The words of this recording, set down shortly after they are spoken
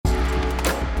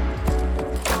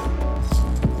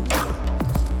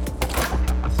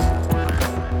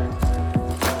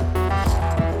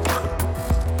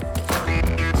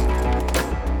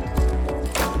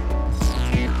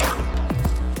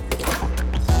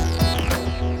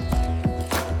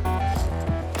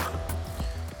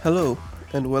Hello,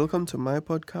 and welcome to my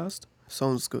podcast,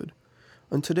 Sounds Good.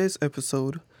 On today's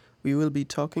episode, we will be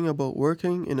talking about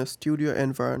working in a studio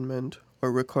environment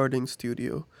or recording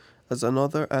studio as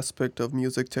another aspect of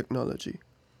music technology.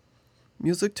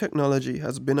 Music technology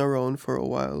has been around for a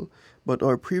while, but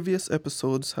our previous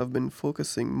episodes have been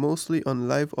focusing mostly on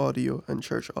live audio and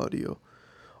church audio.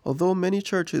 Although many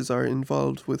churches are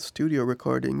involved with studio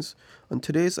recordings, on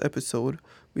today's episode,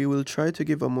 we will try to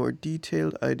give a more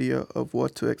detailed idea of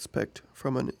what to expect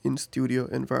from an in studio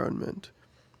environment.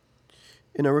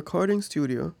 In a recording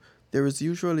studio, there is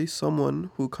usually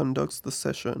someone who conducts the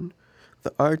session: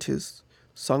 the artists,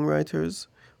 songwriters,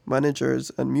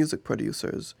 managers, and music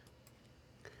producers.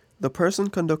 The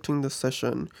person conducting the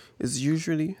session is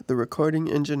usually the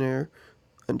recording engineer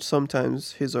and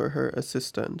sometimes his or her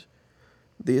assistant.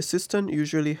 The assistant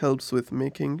usually helps with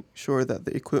making sure that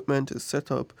the equipment is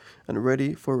set up and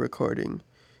ready for recording.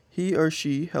 He or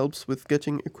she helps with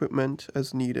getting equipment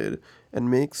as needed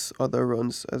and makes other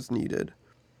runs as needed.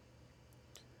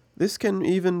 This can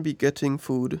even be getting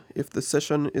food if the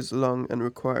session is long and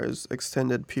requires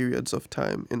extended periods of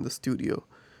time in the studio.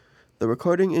 The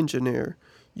recording engineer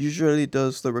usually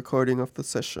does the recording of the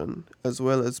session, as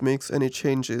well as makes any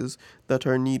changes that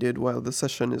are needed while the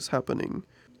session is happening.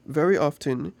 Very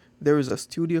often, there is a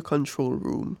studio control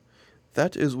room.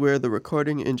 That is where the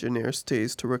recording engineer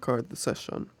stays to record the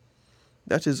session.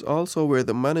 That is also where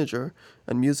the manager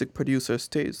and music producer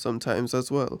stays sometimes as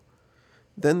well.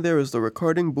 Then there is the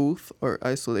recording booth or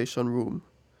isolation room.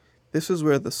 This is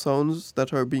where the sounds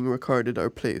that are being recorded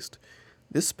are placed.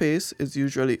 This space is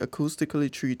usually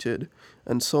acoustically treated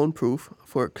and soundproof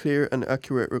for a clear and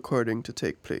accurate recording to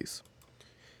take place.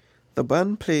 The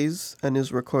band plays and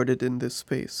is recorded in this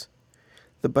space.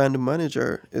 The band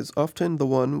manager is often the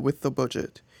one with the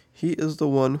budget. He is the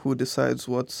one who decides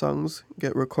what songs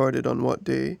get recorded on what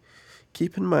day.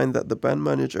 Keep in mind that the band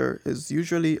manager is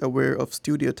usually aware of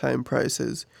studio time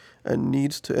prices and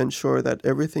needs to ensure that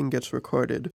everything gets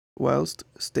recorded whilst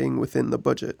staying within the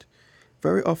budget.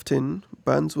 Very often,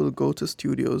 bands will go to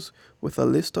studios with a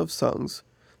list of songs,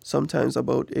 sometimes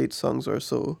about 8 songs or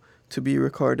so, to be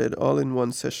recorded all in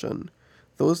one session.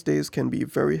 Those days can be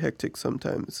very hectic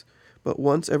sometimes, but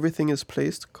once everything is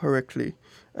placed correctly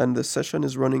and the session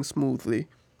is running smoothly,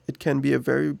 it can be a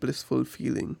very blissful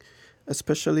feeling,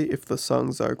 especially if the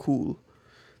songs are cool.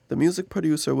 The music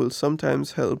producer will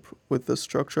sometimes help with the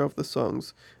structure of the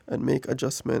songs and make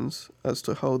adjustments as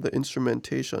to how the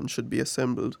instrumentation should be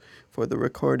assembled for the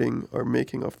recording or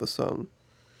making of the song.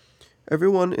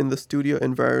 Everyone in the studio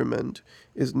environment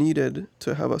is needed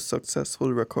to have a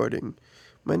successful recording.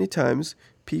 Many times,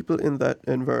 people in that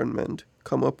environment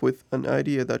come up with an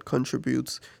idea that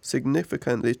contributes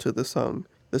significantly to the song.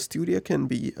 The studio can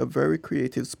be a very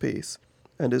creative space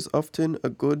and is often a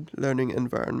good learning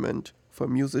environment for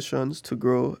musicians to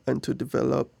grow and to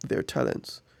develop their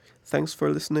talents. Thanks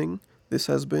for listening. This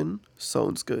has been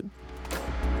Sounds Good.